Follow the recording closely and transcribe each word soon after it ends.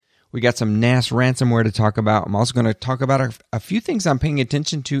We got some NAS ransomware to talk about. I'm also going to talk about a few things I'm paying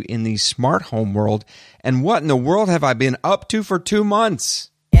attention to in the smart home world. And what in the world have I been up to for 2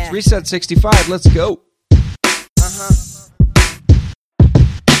 months? Yeah. It's Reset 65. Let's go.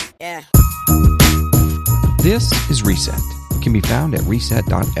 Yeah. This is Reset. It can be found at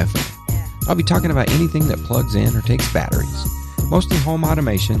reset.fm. I'll be talking about anything that plugs in or takes batteries. Mostly home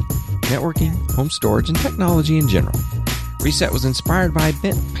automation, networking, home storage, and technology in general. Reset was inspired by a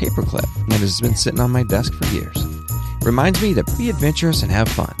bent paperclip that has been sitting on my desk for years. Reminds me to be adventurous and have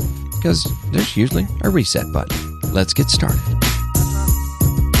fun, because there's usually a reset button. Let's get started.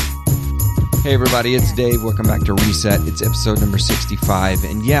 Hey everybody, it's Dave. Welcome back to Reset. It's episode number 65.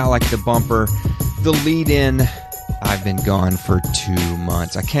 And yeah, like the bumper, the lead in, I've been gone for 2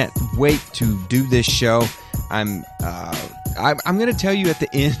 months. I can't wait to do this show. I'm going to tell you at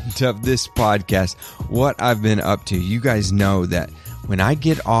the end of this podcast what I've been up to. You guys know that when I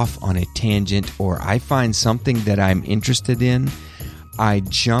get off on a tangent or I find something that I'm interested in, I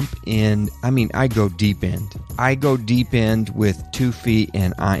jump in. I go deep end. I go deep end with 2 feet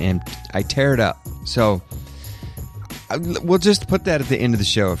and I tear it up. So we'll just put that at the end of the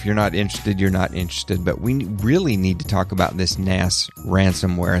show. If you're not interested, you're not interested. But we really need to talk about this NAS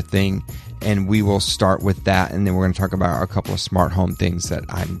ransomware thing. And we will start with that, and then we're going to talk about a couple of smart home things that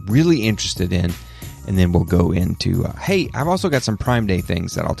I'm really interested in, and then we'll go into, I've also got some Prime Day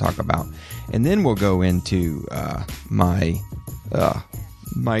things that I'll talk about, and then we'll go into my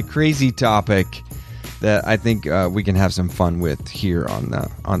crazy topic that I think we can have some fun with here on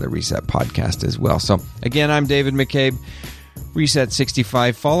the Reset podcast as well. So, again, I'm David McCabe,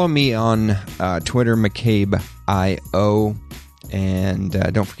 Reset65. Follow me on Twitter, McCabeIO. And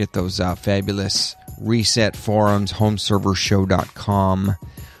don't forget those fabulous Reset forums, homeservershow.com,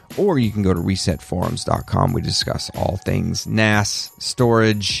 or you can go to resetforums.com. We discuss all things NAS,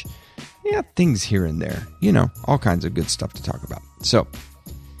 storage, things here and there. All kinds of good stuff to talk about. So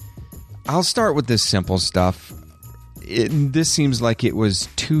I'll start with this simple stuff. This seems like it was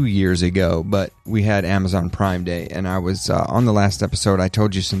 2 years ago, but we had Amazon Prime Day, and I was on the last episode, I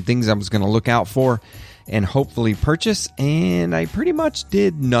told you some things I was going to look out for and hopefully purchase, and I pretty much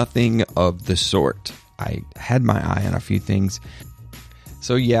did nothing of the sort. I had my eye on a few things.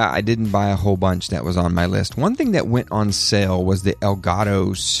 So yeah, I didn't buy a whole bunch that was on my list. One thing that went on sale was the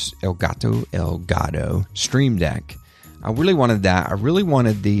Elgato Stream Deck. I really wanted that. I really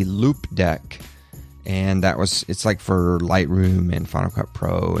wanted the Loop Deck, and it's like for Lightroom and Final Cut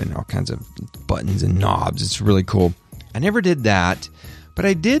Pro and all kinds of buttons and knobs. It's really cool. I never did that. But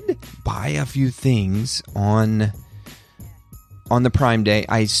I did buy a few things on the Prime Day.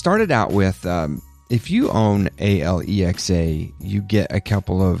 I started out with, if you own ALEXA, you get a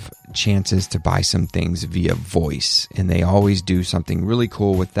couple of chances to buy some things via voice. And they always do something really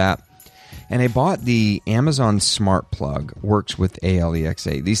cool with that. And I bought the Amazon Smart Plug, works with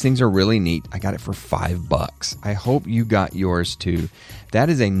ALEXA. These things are really neat. I got it for $5. I hope you got yours too. That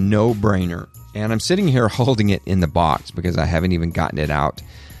is a no-brainer. And I'm sitting here holding it in the box because I haven't even gotten it out.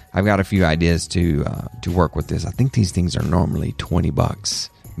 I've got a few ideas to work with this. I think these things are normally $20,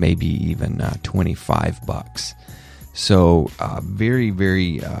 maybe even $25. So very,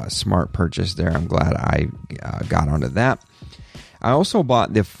 very smart purchase there. I'm glad I got onto that. I also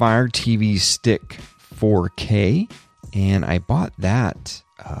bought the Fire TV Stick 4K, and I bought that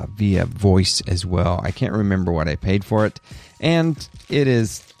via voice as well. I can't remember what I paid for it, and it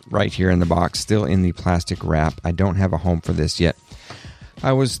is right here in the box, still in the plastic wrap. I don't have a home for this yet.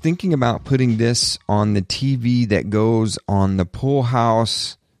 I was thinking about putting this on the TV that goes on the pool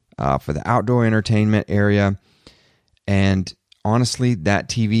house for the outdoor entertainment area, and honestly, that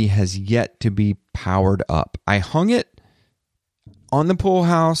TV has yet to be powered up. I hung it on the pool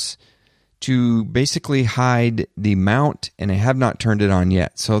house to basically hide the mount, and I have not turned it on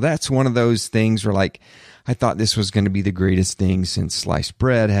yet. So that's one of those things where, like, I thought this was going to be the greatest thing since sliced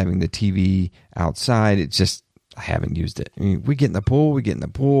bread, having the TV outside. It's just, I haven't used it. I mean, we get in the pool,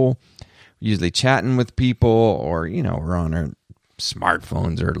 we're usually chatting with people, or, we're on our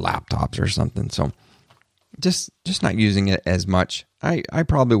smartphones or laptops or something. So just not using it as much. I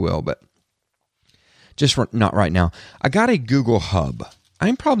probably will, but just not right now. I got a Google Hub.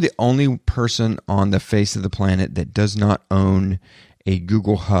 I'm probably the only person on the face of the planet that does not own a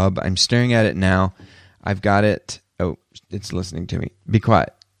Google Hub. I'm staring at it now. I've got it. Oh, it's listening to me. Be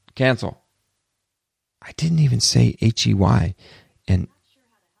quiet. Cancel. I didn't even say HEY. And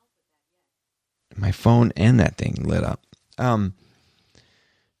my phone and that thing lit up.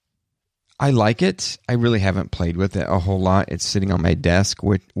 I like it. I really haven't played with it a whole lot. It's sitting on my desk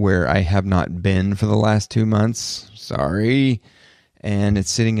where I have not been for the last 2 months. Sorry. and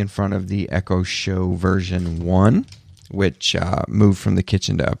it's sitting in front of the Echo Show version 1, which moved from the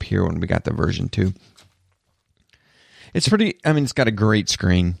kitchen to up here when we got the version 2. It's it's got a great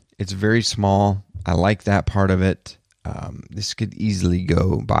screen. It's very small. I like that part of it. This could easily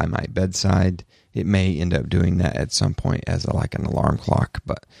go by my bedside. It may end up doing that at some point as an alarm clock.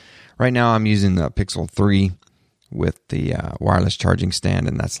 But right now I'm using the Pixel 3 with the wireless charging stand,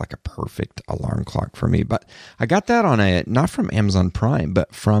 and that's like a perfect alarm clock for me. But I got that on not from Amazon Prime,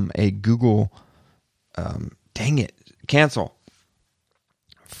 but from a Google,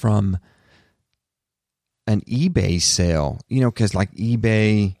 from an eBay sale. Because like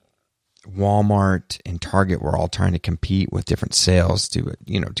eBay, Walmart, and Target were all trying to compete with different sales to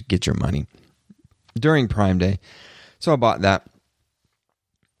get your money during Prime Day. So I bought that.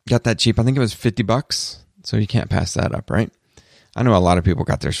 Got that cheap. I think it was $50. So you can't pass that up, right? I know a lot of people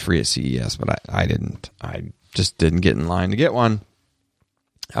got theirs free at CES, but I didn't. I just didn't get in line to get one.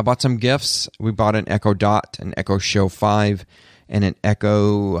 I bought some gifts. We bought an Echo Dot, an Echo Show 5, and an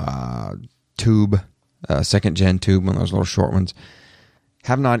Echo tube, second gen tube, one of those little short ones.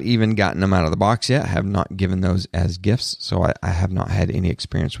 Have not even gotten them out of the box yet. Have not given those as gifts. So I have not had any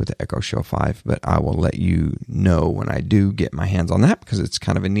experience with the Echo Show 5, but I will let you know when I do get my hands on that because it's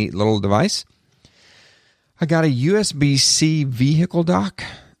kind of a neat little device. I got a USB-C vehicle dock.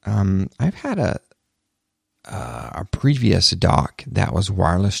 I've had a previous dock that was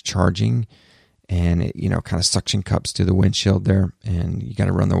wireless charging, and it kind of suction cups to the windshield there, and you got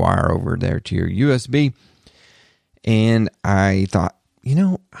to run the wire over there to your USB. And I thought,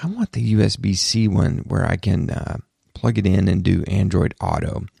 I want the USB-C one where I can plug it in and do Android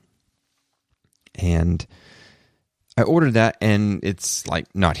Auto. And I ordered that, and it's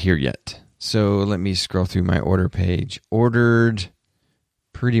not here yet. So let me scroll through my order page. Ordered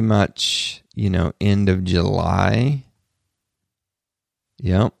pretty much, end of July.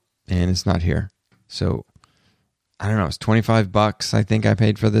 Yep. And it's not here. So I don't know. It's $25 I think I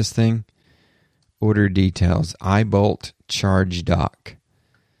paid for this thing. Order details. iBolt charge dock.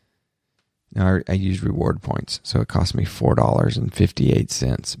 Now I use reward points. So it cost me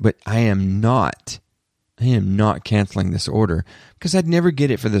 $4.58. But I am not canceling this order because I'd never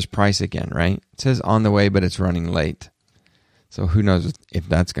get it for this price again, right? It says on the way, but it's running late. So who knows if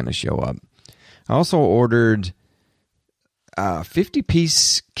that's going to show up. I also ordered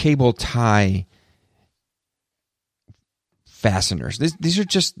 50-piece cable tie fasteners. These are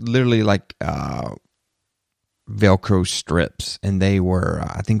just literally like Velcro strips, and they were,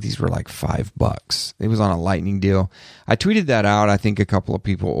 I think these were like $5. It was on a lightning deal. I tweeted that out. I think a couple of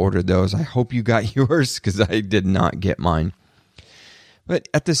people ordered those. I hope you got yours because I did not get mine. But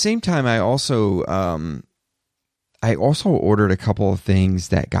at the same time, I also ordered a couple of things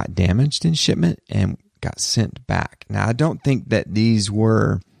that got damaged in shipment and got sent back. Now, I don't think that these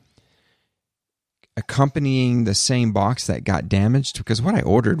were accompanying the same box that got damaged, because what I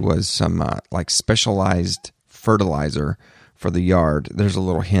ordered was some specialized fertilizer for the yard. There's a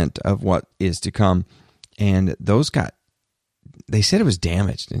little hint of what is to come, and they said it was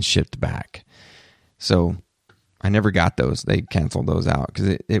damaged and shipped back. So I never got those. They canceled those out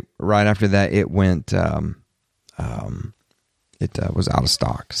because it right after that it went it was out of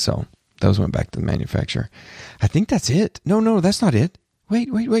stock. So those went back to the manufacturer. I think that's it. No, that's not it.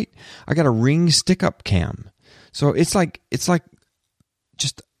 Wait. I got a Ring stick-up cam. So it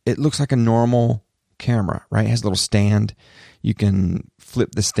looks like a normal camera, right? It has a little stand. You can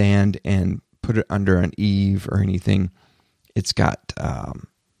flip the stand and put it under an eave or anything. It's got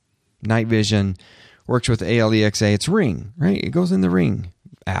night vision, works with ALEXA. It's Ring, right? It goes in the Ring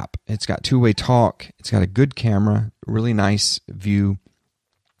app. It's got two-way talk. It's got a good camera, really nice view.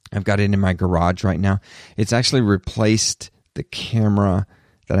 I've got it in my garage right now. It's actually replaced the camera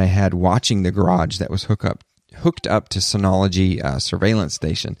that I had watching the garage that was hooked up to Synology surveillance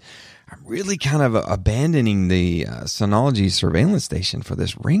station. I'm really kind of abandoning the Synology surveillance station for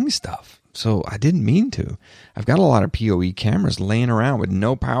this Ring stuff. So I didn't mean to. I've got a lot of PoE cameras laying around with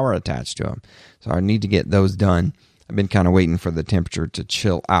no power attached to them. So I need to get those done. I've been kind of waiting for the temperature to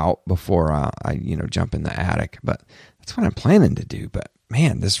chill out before I jump in the attic. But that's what I'm planning to do. But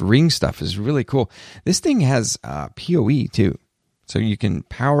man, this Ring stuff is really cool. This thing has PoE too. So you can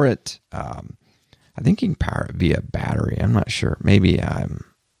power it. I think you can power it via battery. I'm not sure. Maybe I'm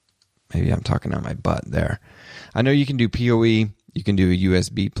talking out my butt there. I know you can do PoE. You can do a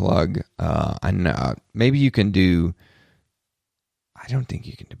USB plug. Maybe you can do. I don't think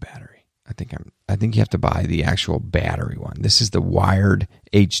you can do battery. I think you have to buy the actual battery one. This is the wired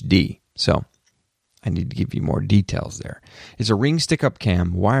HD. So I need to give you more details there. It's a Ring stick-up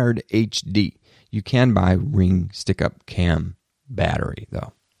cam, wired HD. You can buy Ring stick-up cam battery,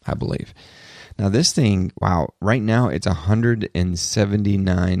 though, I believe. Now, this thing, wow, right now it's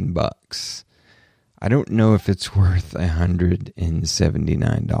 $179. I don't know if it's worth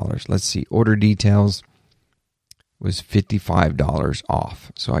 $179. Let's see. Order details was $55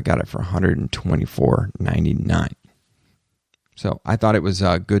 off. So I got it for $124.99. So I thought it was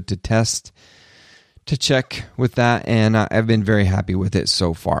good to test, to check with that, and I've been very happy with it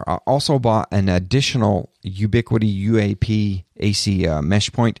so far. I also bought an additional Ubiquiti UAP AC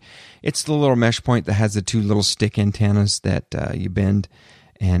mesh point. It's the little mesh point that has the two little stick antennas that you bend,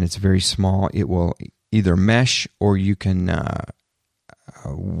 and it's very small. It will either mesh or you can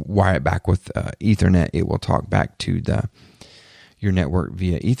wire it back with Ethernet. It will talk back to your network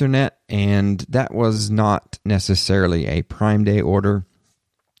via Ethernet, and that was not necessarily a Prime Day order,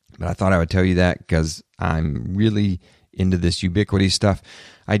 but I thought I would tell you that because I'm really into this Ubiquiti stuff.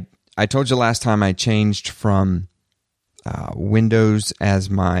 I told you last time I changed from Windows as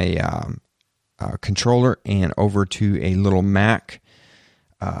my controller and over to a little Mac.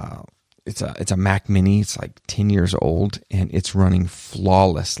 It's a Mac Mini. It's like 10 years old, and it's running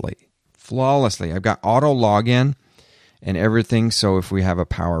flawlessly. I've got auto login and everything, so if we have a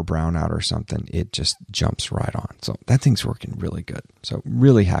power brownout or something, it just jumps right on. So that thing's working really good. So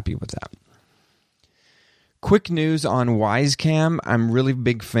really happy with that. Quick news on Wisecam. I'm really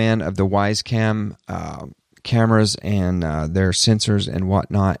big fan of the Wisecam cameras and their sensors and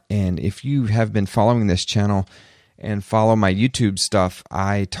whatnot. And if you have been following this channel and follow my YouTube stuff,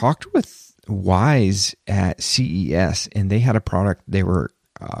 I talked with Wise at CES, and they had a product they were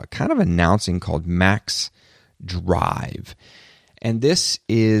kind of announcing called Max Drive. And this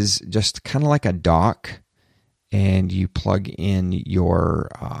is just kind of like a dock, and you plug in your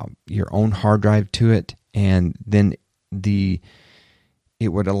own hard drive to it, and then it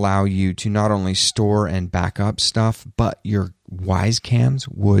would allow you to not only store and back up stuff, but your Wise cams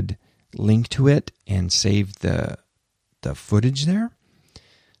would link to it and save the footage there.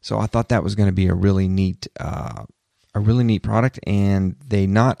 So I thought that was going to be a really neat product, and they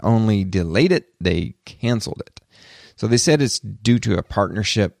not only delayed it, they canceled it. So they said it's due to a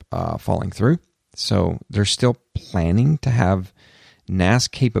partnership falling through. So they're still planning to have NAS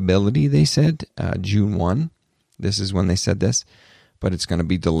capability, they said, June 1. This is when they said this, but it's going to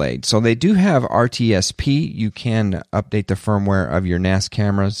be delayed. So they do have RTSP. You can update the firmware of your NAS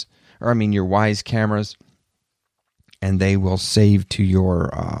cameras, your Wise cameras, and they will save to your,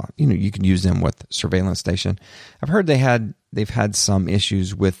 you can use them with Surveillance Station. I've heard they've had some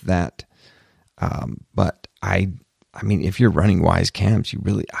issues with that, but if you're running Wise cams,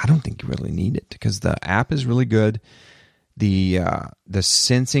 I don't think you really need it because the app is really good. The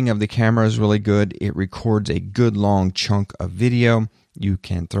sensing of the camera is really good. It records a good long chunk of video. You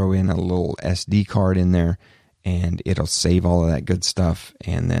can throw in a little SD card in there, and it'll save all of that good stuff,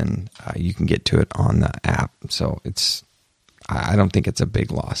 and then you can get to it on the app. So I don't think it's a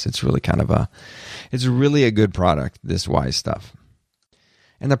big loss. It's really it's really a good product, this Wise stuff.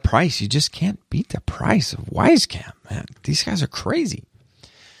 And the price, you just can't beat the price of Wisecam, man. These guys are crazy.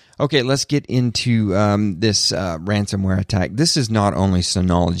 Okay, let's get into this ransomware attack. This is not only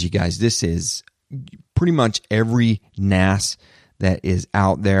Synology, guys. This is pretty much every NAS that is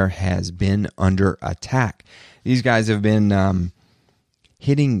out there has been under attack. These guys have been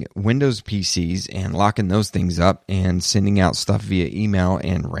hitting Windows PCs and locking those things up and sending out stuff via email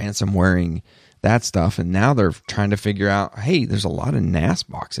and ransomwaring that stuff. And now they're trying to figure out, hey, there's a lot of NAS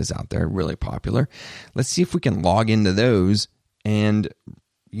boxes out there really popular. Let's see if we can log into those and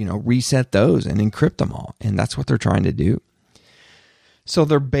reset those and encrypt them all. And that's what they're trying to do. So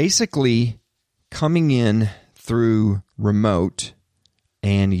they're basically coming in through remote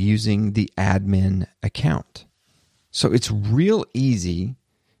and using the admin account. So it's real easy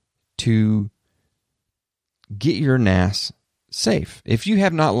to get your NAS safe. If you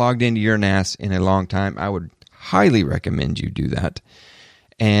have not logged into your NAS in a long time, I would highly recommend you do that.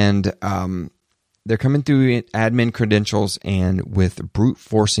 And they're coming through admin credentials and with brute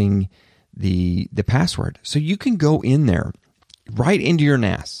forcing the password. So you can go in there right into your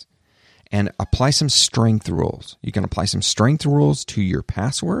NAS and apply some strength rules. You can apply some strength rules to your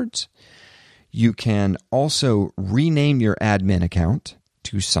passwords. You can also rename your admin account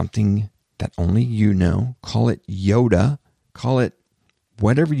to something that only you know. Call it Yoda. Call it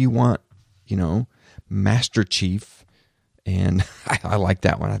whatever you want, Master Chief. And I like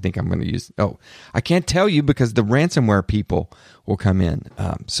that one. I think I'm going to use... Oh, I can't tell you because the ransomware people will come in.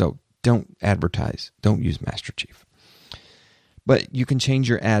 So don't advertise. Don't use Master Chief. But you can change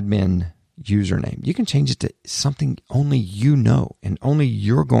your admin username. You can change it to something only you know and only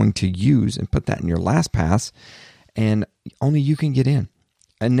you're going to use and put that in your LastPass. And only you can get in.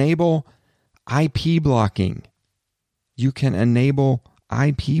 Enable IP blocking. You can enable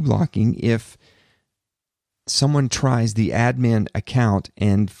IP blocking if someone tries the admin account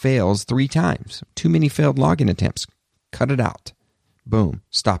and fails 3 times. Too many failed login attempts. Cut it out. Boom.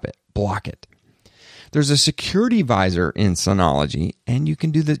 Stop it. Block it. There's a security visor in Synology, and you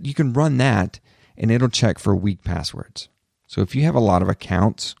can you can run that, and it'll check for weak passwords. So if you have a lot of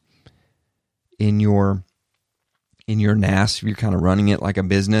accounts in your NAS, if you're kind of running it like a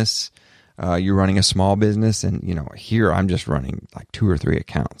business, you're running a small business, and here I'm just running like 2 or 3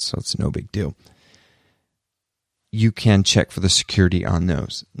 accounts, so it's no big deal. You can check for the security on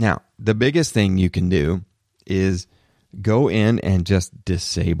those. Now, the biggest thing you can do is go in and just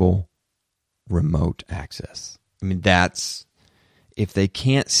disable remote access. I mean, that's, if they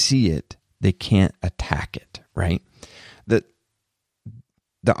can't see it, they can't attack it, right?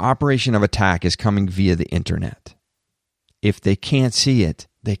 The operation of attack is coming via the internet. If they can't see it,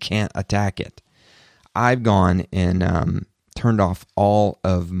 they can't attack it. I've gone and turned off all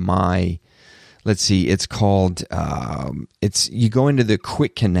of my, let's see, it's called, you go into the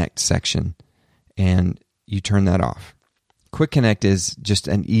Quick Connect section and you turn that off. Quick Connect is just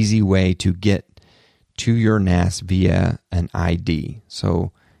an easy way to get to your NAS via an ID.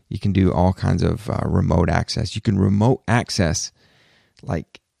 So you can do all kinds of remote access. You can remote access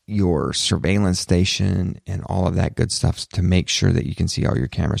like your surveillance station and all of that good stuff to make sure that you can see all your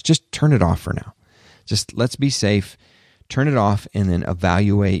cameras. Just turn it off for now. Just let's be safe. Turn it off and then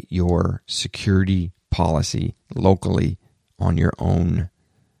evaluate your security policy locally on your own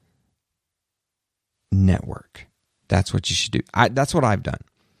network. That's what you should do. That's what I've done.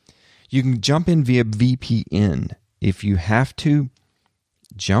 You can jump in via VPN if you have to.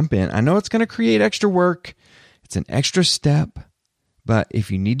 Jump in. I know it's going to create extra work. It's an extra step. But if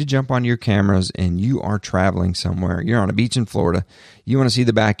you need to jump on your cameras and you are traveling somewhere, you're on a beach in Florida, you want to see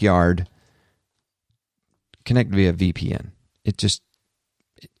the backyard, connect via VPN. It's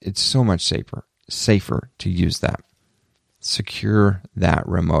so much safer to use that. Secure that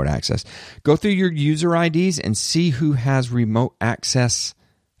remote access. Go through your user IDs and see who has remote access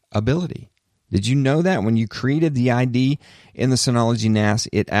ability. Did you know that when you created the ID in the Synology NAS,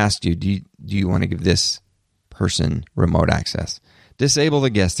 it asked you, do you want to give this person remote access? Disable the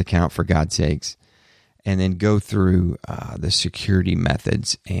guest account, for God's sakes, and then go through the security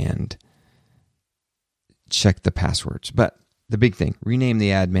methods and check the passwords. But the big thing, rename the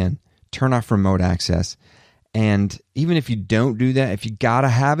admin, turn off remote access, and even if you don't do that, if you got to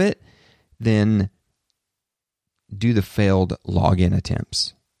have it, then do the failed login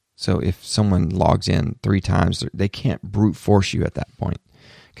attempts. So if someone logs in 3 times, they can't brute force you at that point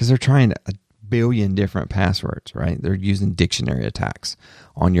because they're trying a billion different passwords, right? They're using dictionary attacks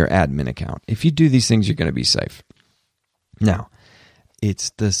on your admin account. If you do these things, you're going to be safe. Now, it's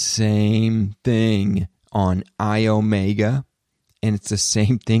the same thing on iOmega, and it's the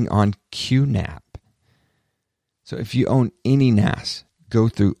same thing on QNAP. So if you own any NAS, go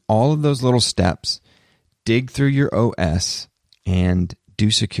through all of those little steps, dig through your OS, and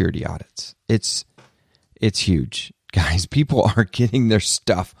do security audits. It's huge. Guys, people are getting their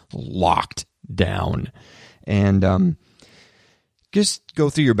stuff locked down. And just go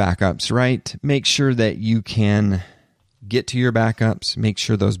through your backups, right? Make sure that you can get to your backups. Make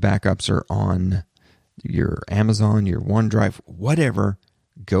sure those backups are on your Amazon, your OneDrive, whatever.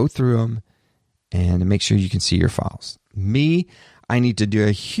 Go through them and make sure you can see your files. I need to do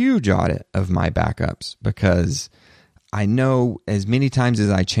a huge audit of my backups because I know as many times as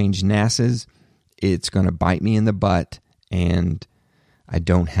I change NASs, it's going to bite me in the butt and I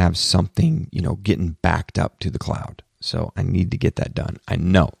don't have something, getting backed up to the cloud. So I need to get that done. I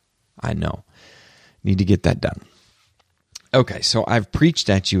know. Need to get that done. Okay, so I've preached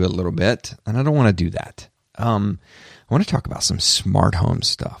at you a little bit, and I don't want to do that. I want to talk about some smart home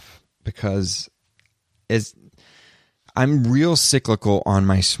stuff because I'm real cyclical on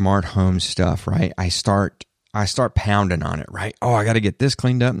my smart home stuff, right? I start pounding on it, right? Oh, I got to get this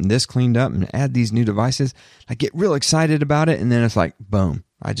cleaned up and add these new devices. I get real excited about it. And then it's like, boom,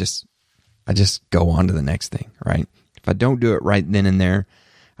 I just go on to the next thing, right? If I don't do it right then and there,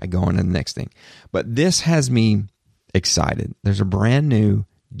 I go on to the next thing. But this has me excited. There's a brand new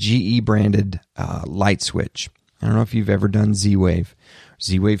GE branded light switch. I don't know if you've ever done Z-Wave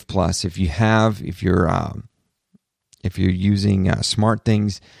Plus. If you have, if you're using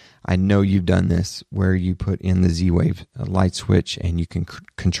SmartThings, I know you've done this where you put in the Z-Wave light switch and you can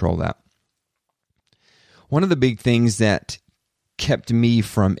control that. One of the big things that kept me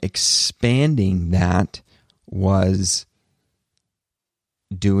from expanding that was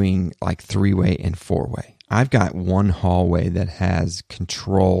doing like 3-way and 4-way. I've got one hallway that has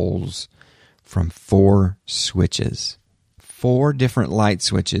controls from 4 switches. 4 different light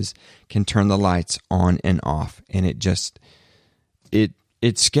switches can turn the lights on and off. And it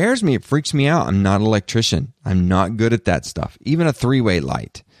scares me. It freaks me out. I'm not an electrician. I'm not good at that stuff. Even a 3-way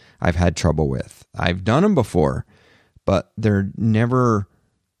light I've had trouble with. I've done them before, but they're never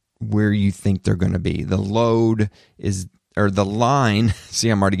where you think they're going to be. The load is, or the line, see,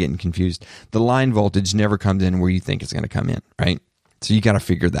 I'm already getting confused. The line voltage never comes in where you think it's going to come in, right? So you got to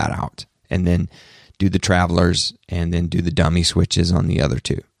figure that out and then do the travelers and then do the dummy switches on the other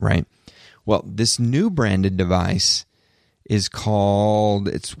 2, right? Well, this new branded device is called,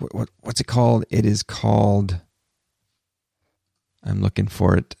 what's it called? It is called, I'm looking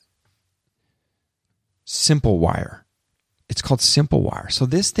for it, Simple Wire. It's called Simple Wire. So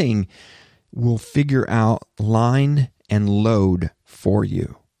this thing will figure out line and load for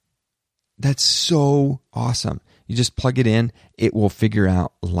you. That's so awesome. You just plug it in. It will figure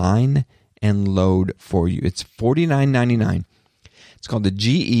out line and load for you. It's $49.99. It's called the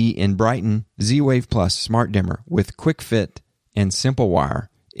GE in Brighton Z-Wave Plus Smart Dimmer with quick fit and simple wire,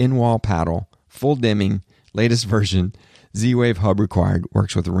 in-wall paddle, full dimming, latest version, Z-Wave hub required,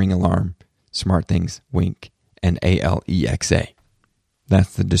 works with Ring Alarm, SmartThings, Wink, and Alexa.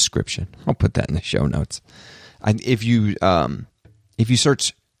 That's the description. I'll put that in the show notes. If you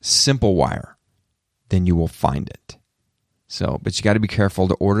search Simple Wire, then you will find it. So, but you got to be careful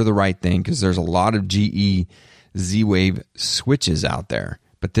to order the right thing because there's a lot of GE Z-Wave switches out there.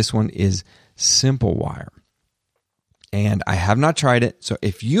 But this one is Simple Wire. And I have not tried it. So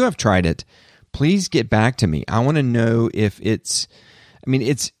if you have tried it, please get back to me. I want to know if it's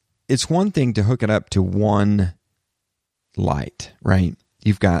one thing to hook it up to one light, right?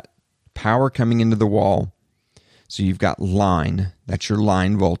 You've got power coming into the wall. So you've got line. That's your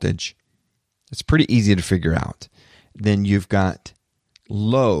line voltage. It's pretty easy to figure out. Then you've got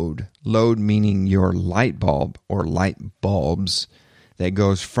load meaning your light bulb or light bulbs that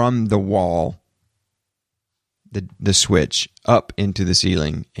goes from the wall, the switch, up into the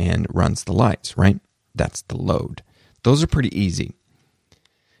ceiling and runs the lights, right? That's the load. Those are pretty easy.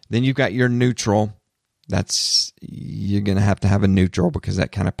 Then you've got your neutral. You're going to have a neutral because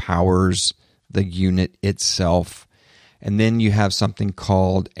that kind of powers the unit itself. And then you have something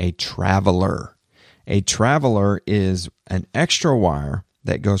called a traveler. A traveler is an extra wire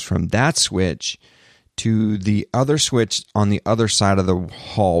that goes from that switch to the other switch on the other side of the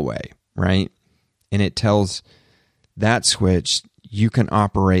hallway, right? And it tells that switch, you can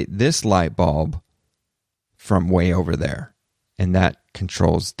operate this light bulb from way over there. And that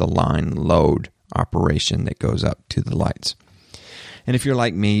controls the line load operation that goes up to the lights. And if you're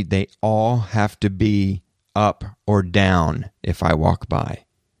like me, they all have to be up or down if I walk by.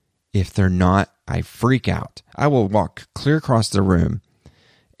 If they're not, I freak out. I will walk clear across the room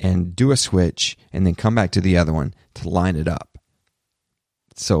and do a switch and then come back to the other one to line it up.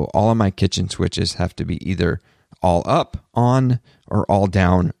 So all of my kitchen switches have to be either all up, on, or all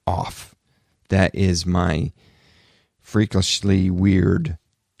down, off. That is my freakishly weird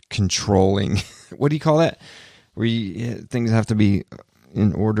controlling. What do you call that? Where things have to be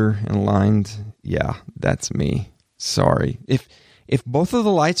in order and aligned. Yeah, that's me. Sorry. If both of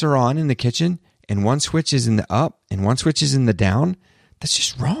the lights are on in the kitchen and one switch is in the up and one switch is in the down, that's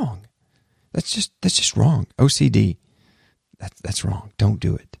just wrong. That's just wrong. OCD. That's wrong. Don't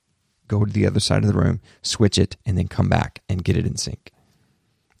do it. Go to the other side of the room, switch it, and then come back and get it in sync.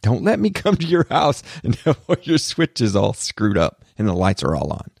 Don't let me come to your house and have all your switches all screwed up and the lights are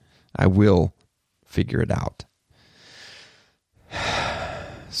all on. I will figure it out.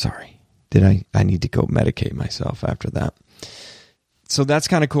 Sorry. I need to go medicate myself after that. So that's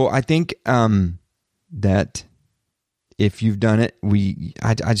kind of cool. I think that if you've done it,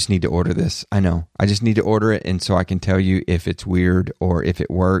 I just need to order this. I know. I just need to order it, and so I can tell you if it's weird or if it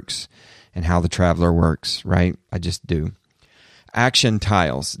works and how the traveler works, right? I just do. Action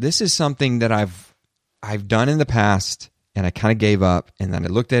tiles. This is something that I've done in the past, and I kind of gave up, and then I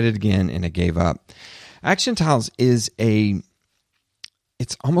looked at it again, and I gave up. Action tiles is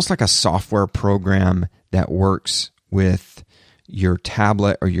it's almost like a software program that works with your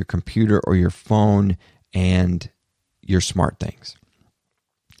tablet or your computer or your phone and your SmartThings.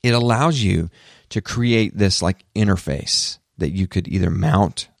 It allows you to create this like interface that you could either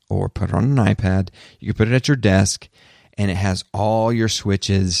mount or put on an iPad. You can put it at your desk, and it has all your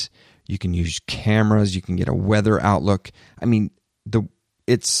switches. You can use cameras. You can get a weather outlook. I mean,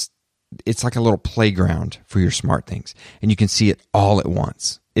 it's like a little playground for your SmartThings, and you can see it all at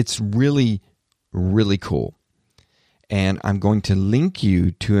once. It's really, really cool. And I'm going to link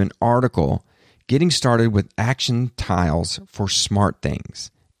you to an article getting started with action tiles for smart things.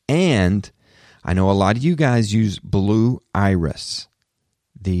 And I know a lot of you guys use Blue Iris,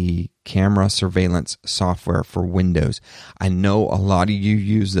 the camera surveillance software for Windows. I know a lot of you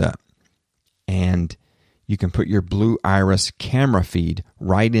use that. And you can put your Blue Iris camera feed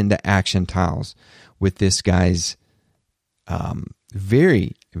right into action tiles with this guy's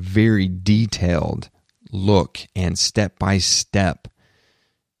very, very detailed look and step-by-step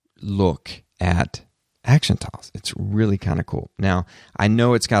look at action tiles. It's really kind of cool. Now, I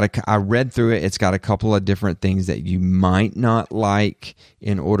know I read through it. It's got a couple of different things that you might not like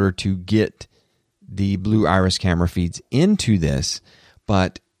in order to get the Blue Iris camera feeds into this,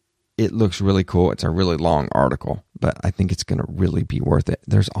 but it looks really cool. It's a really long article, but I think it's going to really be worth it.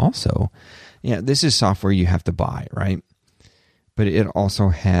 There's also, this is software you have to buy, right? But it also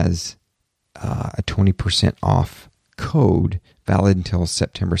has a 20% off code valid until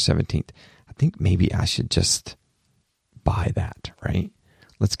September 17th. I think maybe I should just buy that, right?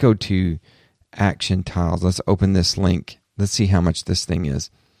 Let's go to Action Tiles. Let's open this link. Let's see how much this thing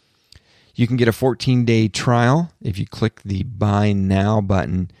is. You can get a 14-day trial if you click the Buy Now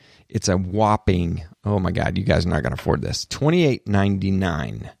button. It's a whopping, oh my God, you guys are not going to afford this,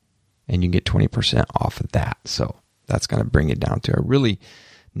 $28.99, and you get 20% off of that. So that's going to bring it down to a really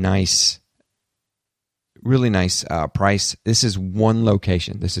nice price. This is one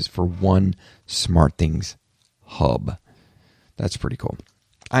location. This is for one SmartThings hub. That's pretty cool.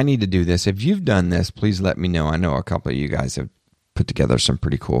 I need to do this. If you've done this, please let me know. I know a couple of you guys have put together some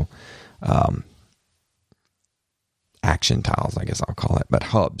pretty cool action tiles, I guess I'll call it, but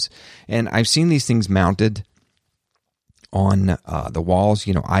hubs. And I've seen these things mounted on the walls,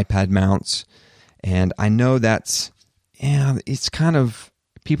 iPad mounts. And I know it's kind of,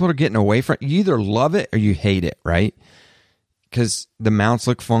 people are getting away from it. You either love it or you hate it, right? Because the mounts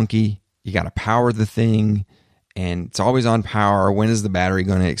look funky. You got to power the thing, and it's always on power. When is the battery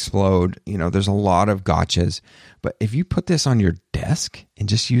going to explode? There's a lot of gotchas. But if you put this on your desk and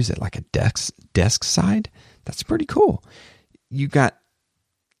just use it like a desk side, that's pretty cool. You can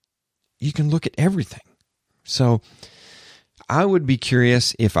look at everything. So I would be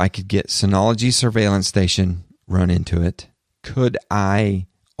curious if I could get Synology Surveillance Station run into it. Could I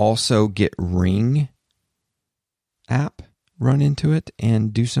also get Ring app run into it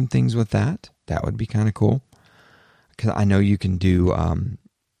and do some things with that? That would be kind of cool. Because I know you can do,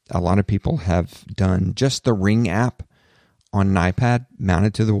 a lot of people have done just the Ring app on an iPad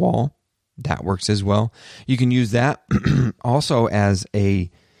mounted to the wall. That works as well. You can use that also as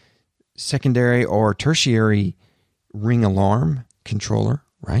a secondary or tertiary Ring alarm controller,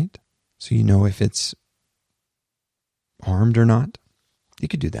 right? So you know if it's armed or not. You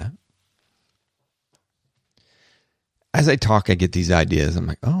could do that. As I talk, I get these ideas. I'm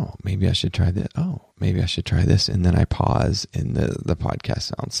like, oh, maybe I should try this. Oh, maybe I should try this. And then I pause and the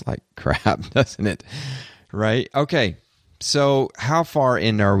podcast sounds like crap, doesn't it? Right? Okay. So how far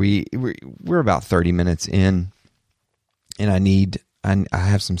in are we? We're about 30 minutes in, and I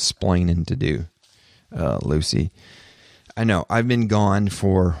have some splaining to do, Lucy. I know. I've been gone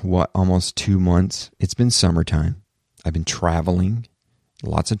for, almost 2 months. It's been summertime. I've been traveling,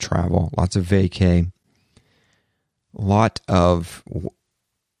 lots of travel, lots of vacay, lot of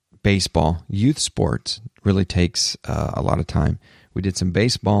baseball. Youth sports really takes a lot of time. We did some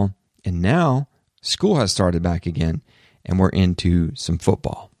baseball, and now school has started back again. And we're into some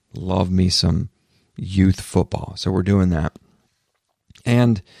football. Love me some youth football. So we're doing that.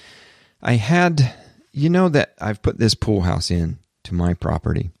 And I had, that I've put this pool house in to my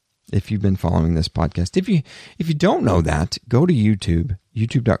property. If you've been following this podcast. If you don't know that, go to YouTube,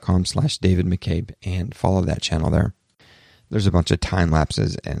 youtube.com/David McCabe, and follow that channel there. There's a bunch of time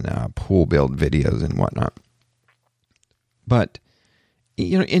lapses and pool build videos and whatnot. But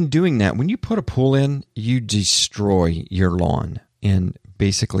in doing that, when you put a pool in, you destroy your lawn. And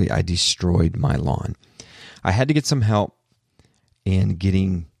basically, I destroyed my lawn. I had to get some help in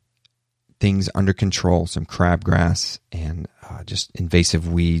getting things under control, some crabgrass and just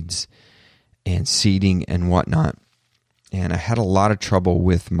invasive weeds and seeding and whatnot. And I had a lot of trouble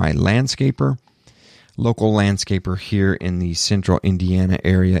with my landscaper, local landscaper here in the central Indiana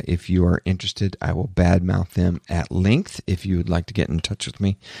area. If you are interested, I will badmouth them at length if you would like to get in touch with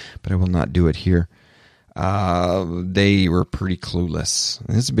me, but I will not do it here. They were pretty clueless.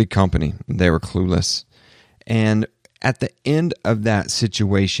 This is a big company. They were clueless. And at the end of that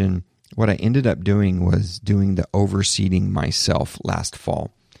situation, what I ended up doing was doing the overseeding myself last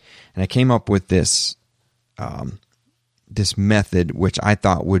fall. And I came up with this method, which I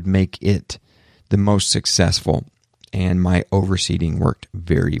thought would make it the most successful, and my overseeding worked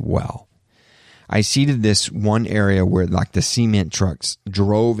very well. I seeded this one area where like the cement trucks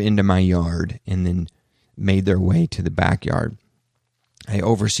drove into my yard and then made their way to the backyard. I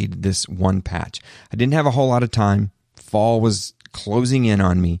overseeded this one patch. I didn't have a whole lot of time. Fall was closing in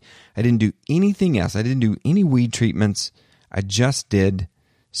on me. I didn't do anything else. I didn't do any weed treatments. I just did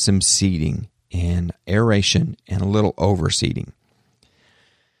some seeding and aeration and a little overseeding.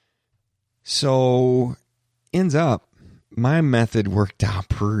 So ends up, my method worked out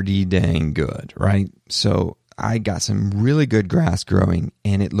pretty dang good, right? So I got some really good grass growing,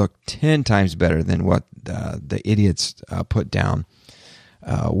 and it looked 10 times better than what the idiots put down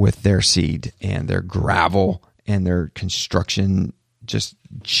with their seed and their gravel and their construction just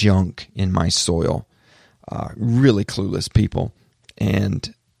junk in my soil. Really clueless people.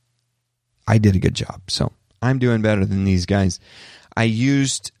 And I did a good job. So I'm doing better than these guys.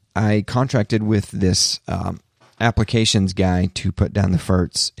 I contracted with this applications guy to put down the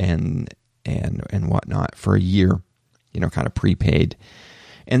ferts and whatnot for a year, kind of prepaid.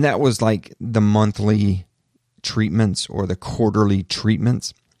 And that was like the monthly treatments or the quarterly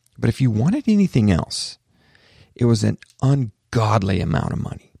treatments. But if you wanted anything else, it was an ungodly amount of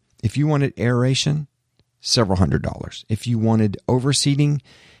money. If you wanted aeration, several $100s. If you wanted overseeding,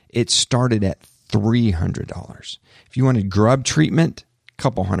 it started at $300. If you wanted grub treatment, a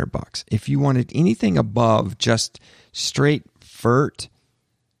couple $100. If you wanted anything above just straight fert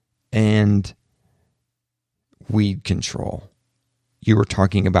and weed control, you were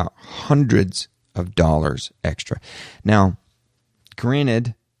talking about hundreds of dollars extra. Now,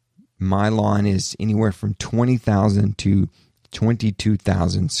 granted, my lawn is anywhere from 20,000 to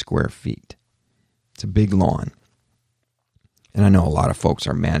 22,000 square feet. It's a big lawn. And I know a lot of folks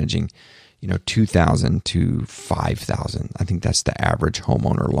are managing, 2,000 to 5,000. I think that's the average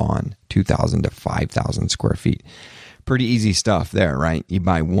homeowner lawn, 2,000 to 5,000 square feet. Pretty easy stuff there, right? You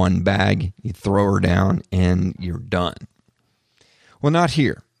buy one bag, you throw her down, and you're done. Well, not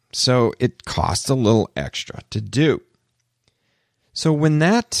here. So it costs a little extra to do. So when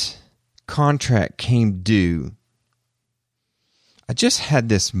that contract came due, I just had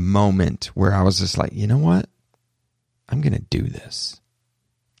this moment where I was just like, you know what? I'm going to do this.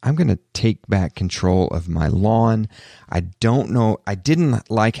 I'm going to take back control of my lawn. I don't know. I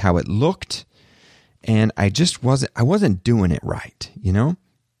didn't like how it looked, and I wasn't doing it right,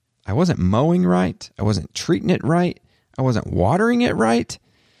 I wasn't mowing right. I wasn't treating it right. I wasn't watering it right.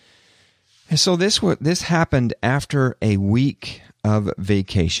 And so this happened after a week of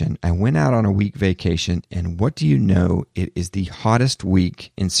vacation. I went out on a week vacation, and what do you know? It is the hottest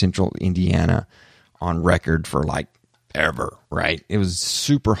week in central Indiana on record for like ever, right? It was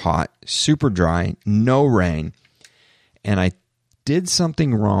super hot, super dry, no rain. And I did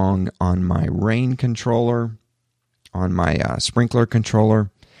something wrong on my rain controller, on my sprinkler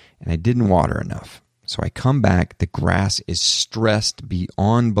controller, and I didn't water enough. So I come back, the grass is stressed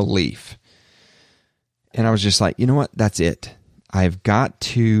beyond belief. And I was just like, you know what? That's it. I've got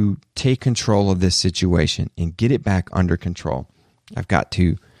to take control of this situation and get it back under control. I've got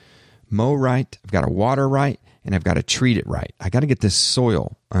to mow right, I've got to water right, and I've got to treat it right. I got to get this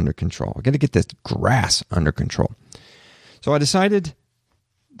soil under control. I got to get this grass under control. So I decided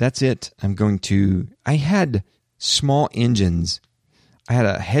that's it. I had small engines. I had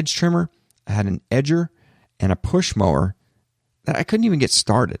a hedge trimmer, I had an edger, and a push mower that I couldn't even get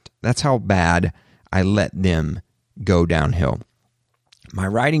started. That's how bad I let them go downhill. My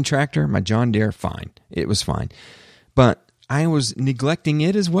riding tractor, my John Deere, fine. It was fine. But I was neglecting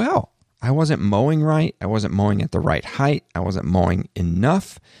it as well. I wasn't mowing right. I wasn't mowing at the right height. I wasn't mowing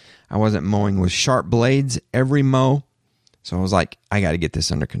enough. I wasn't mowing with sharp blades every mow. So I was like, I got to get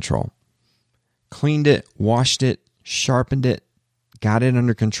this under control. Cleaned it, washed it, sharpened it, got it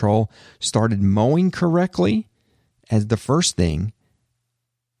under control, started mowing correctly as the first thing,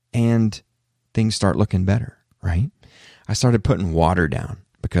 and things start looking better, right? I started putting water down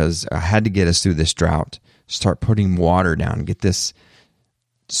because I had to get us through this drought. Start putting water down, get this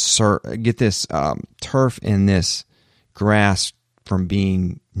turf and this grass from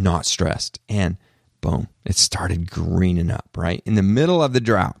being not stressed, and boom, it started greening up, right? In the middle of the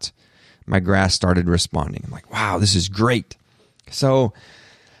drought, my grass started responding. I'm like, wow, this is great. So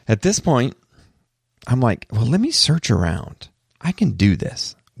at this point, I'm like, well, let me search around. I can do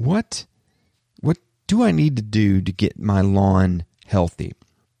this. What do I need to do to get my lawn healthy?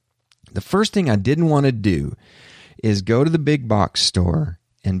 The first thing I didn't want to do is go to the big box store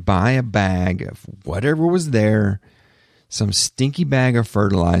and buy a bag of whatever was there, some stinky bag of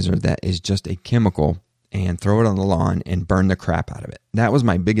fertilizer that is just a chemical, and throw it on the lawn and burn the crap out of it. That was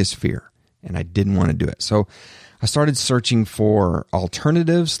my biggest fear, and I didn't want to do it. So I started searching for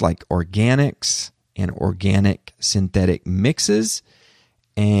alternatives like organics and organic synthetic mixes,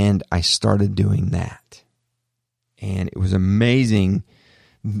 and I started doing that. And it was amazing.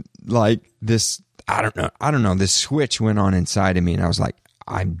 Like this, I don't know, this switch went on inside of me, and I was like,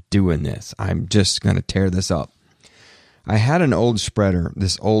 I'm doing this. I'm just going to tear this up. I had an old spreader,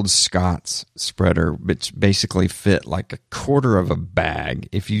 this old Scott's spreader, which basically fit like a quarter of a bag.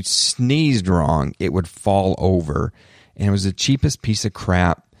 If you sneezed wrong, it would fall over. And it was the cheapest piece of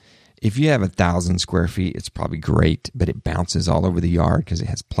crap. If you have 1,000 square feet, it's probably great, but it bounces all over the yard because it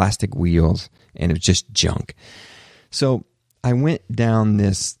has plastic wheels and it's just junk. So I went down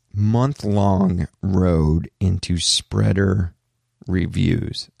this month-long road into spreader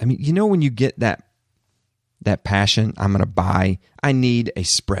reviews. I mean, you know, when you get that passion, I need a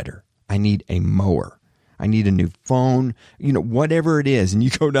spreader. I need a mower. I need a new phone, you know, whatever it is. And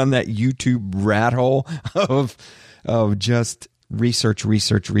you go down that YouTube rat hole of just research,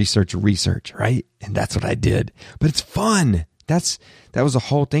 right? And that's what I did. But it's fun. That was the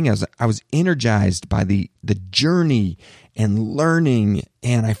whole thing. I was energized by the journey and learning.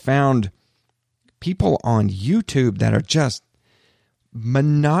 And I found people on YouTube that are just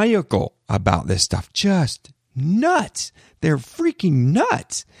maniacal about this stuff. Just nuts. They're freaking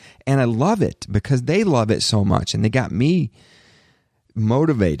nuts. And I love it because they love it so much. And they got me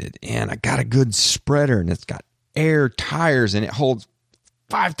motivated. And I got a good spreader, and it's got air tires, and it holds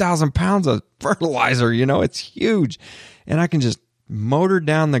 5,000 pounds of fertilizer. You know, it's huge. And I can just motor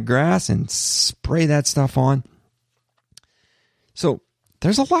down the grass and spray that stuff on. So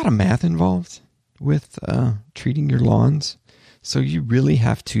there's a lot of math involved with treating your lawns. So you really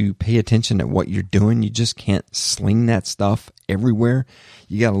have to pay attention to what you're doing. You just can't sling that stuff everywhere.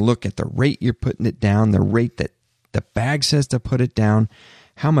 You got to look at the rate you're putting it down, the rate that the bag says to put it down,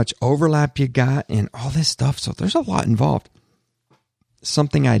 how much overlap you got, and all this stuff. So there's a lot involved.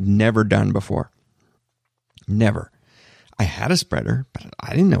 Something I'd never done before. Never. I had a spreader, but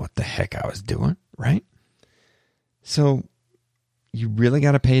I didn't know what the heck I was doing, right? So you really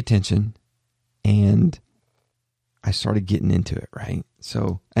got to pay attention, and I started getting into it, right?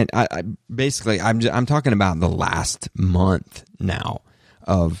 So, and I basically, I'm talking about the last month now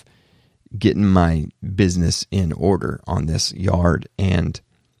of getting my business in order on this yard. And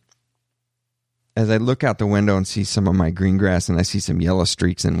as I look out the window and see some of my green grass and I see some yellow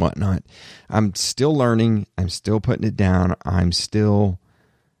streaks and whatnot, I'm still learning. I'm still putting it down. I'm still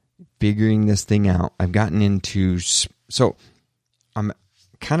figuring this thing out. I've gotten into, so I'm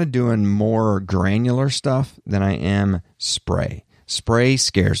kind of doing more granular stuff than I am spray. Spray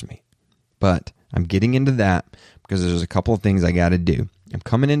scares me, but I'm getting into that because there's a couple of things I got to do. I'm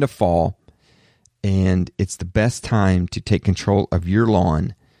coming into fall, and it's the best time to take control of your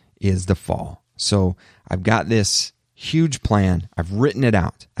lawn is the fall. So I've got this huge plan. I've written it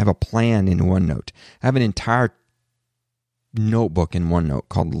out. I have a plan in OneNote. I have an entire notebook in OneNote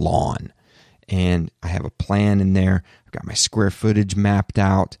called Lawn. And I have a plan in there. I've got my square footage mapped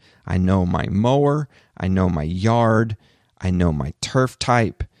out. I know my mower. I know my yard. I know my turf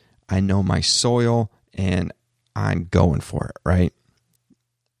type. I know my soil. And I'm going for it, right?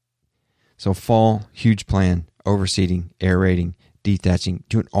 So fall, huge plan, overseeding, aerating, dethatching,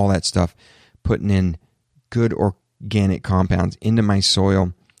 doing all that stuff, putting in good organic compounds into my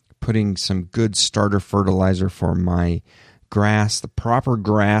soil, putting some good starter fertilizer for my grass, the proper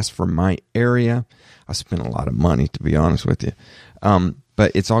grass for my area. I spent a lot of money, to be honest with you.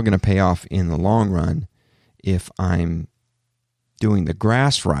 But it's all going to pay off in the long run if I'm doing the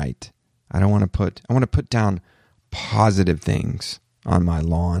grass right. I want to put down positive things on my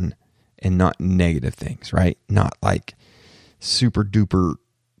lawn and not negative things, right? Not like super duper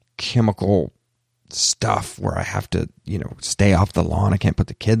chemical stuff where I have to, stay off the lawn. I can't put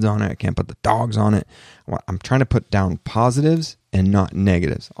the kids on it. I can't put the dogs on it. I'm trying to put down positives and not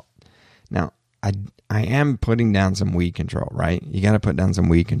negatives. Now, I am putting down some weed control, right? You got to put down some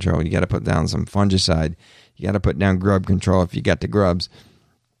weed control. You got to put down some fungicide. You got to put down grub control if you got the grubs.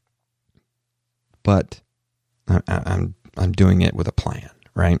 But I'm doing it with a plan,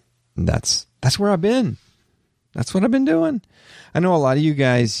 right? And that's where I've been. That's what I've been doing. I know a lot of you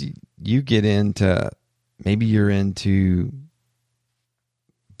guys, you get into, maybe you're into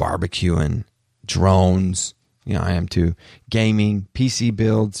barbecuing, drones. I am too. Gaming, PC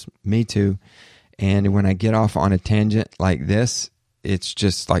builds, me too. And when I get off on a tangent like this, it's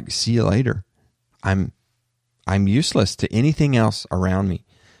just like, see you later. I'm useless to anything else around me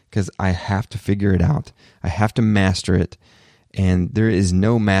because I have to figure it out. I have to master it. And there is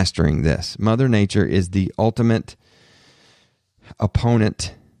no mastering this. Mother Nature is the ultimate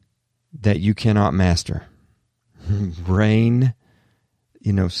opponent that you cannot master. rain,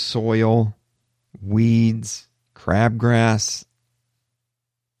 soil, weeds, crabgrass,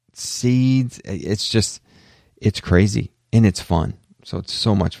 seeds. It's crazy and it's fun. So it's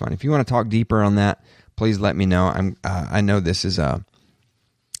so much fun. If you want to talk deeper on that, please let me know. I know this is a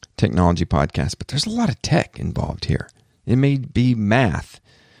technology podcast, but there's a lot of tech involved here. It may be math,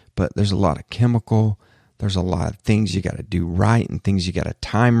 but there's a lot of chemical. There's a lot of things you got to do right and things you got to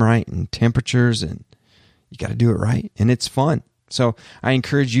time right and temperatures, and you got to do it right. And it's fun. So I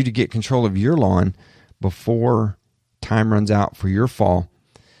encourage you to get control of your lawn before time runs out for your fall.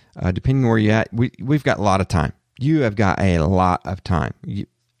 Depending where you're at, we've got a lot of time. You have got a lot of time.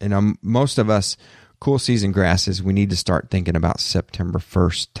 Most of us, cool season grasses, we need to start thinking about September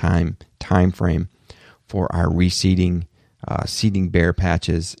 1st time frame for our reseeding, seeding bare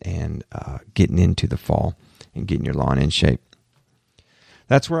patches, and getting into the fall and getting your lawn in shape.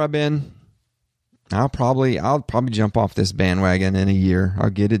 That's where I've been. I'll probably jump off this bandwagon in a year. I'll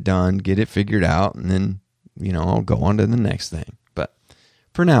get it done, get it figured out, and then I'll go on to the next thing. But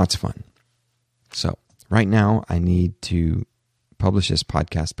for now, it's fun. So right now, I need to publish this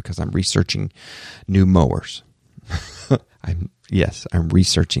podcast because I'm researching new mowers. I'm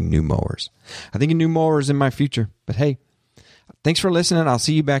researching new mowers. I think a new mower is in my future. But hey, thanks for listening. I'll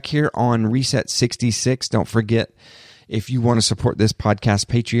see you back here on Reset 66. Don't forget, if you want to support this podcast,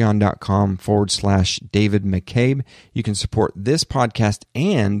 patreon.com/David McCabe. You can support this podcast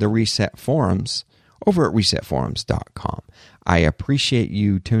and the Reset Forums over at resetforums.com. I appreciate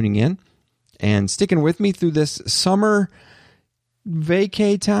you tuning in and sticking with me through this summer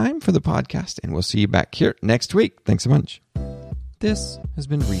vacay time for the podcast, and we'll see you back here next week. Thanks a bunch. This has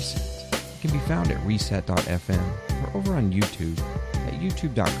been Reset. It can be found at reset.fm or over on YouTube at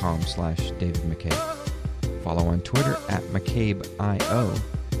youtube.com/David McCabe. Follow on Twitter at McCabeIO,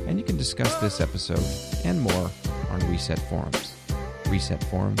 and you can discuss this episode and more on Reset Forums,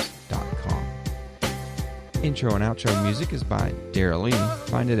 resetforums.com. Intro and outro music is by Darylee.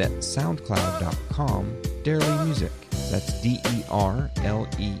 Find it at soundcloud.com, Darylee Music. That's DERLEE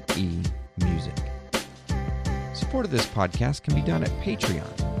Music. Support of this podcast can be done at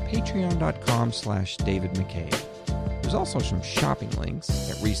Patreon, patreon.com/David McCabe. There's also some shopping links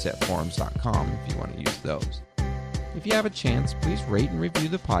at resetforums.com if you want to use those. If you have a chance, please rate and review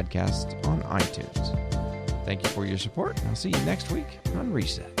the podcast on iTunes. Thank you for your support, and I'll see you next week on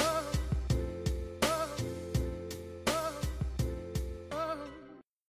Reset.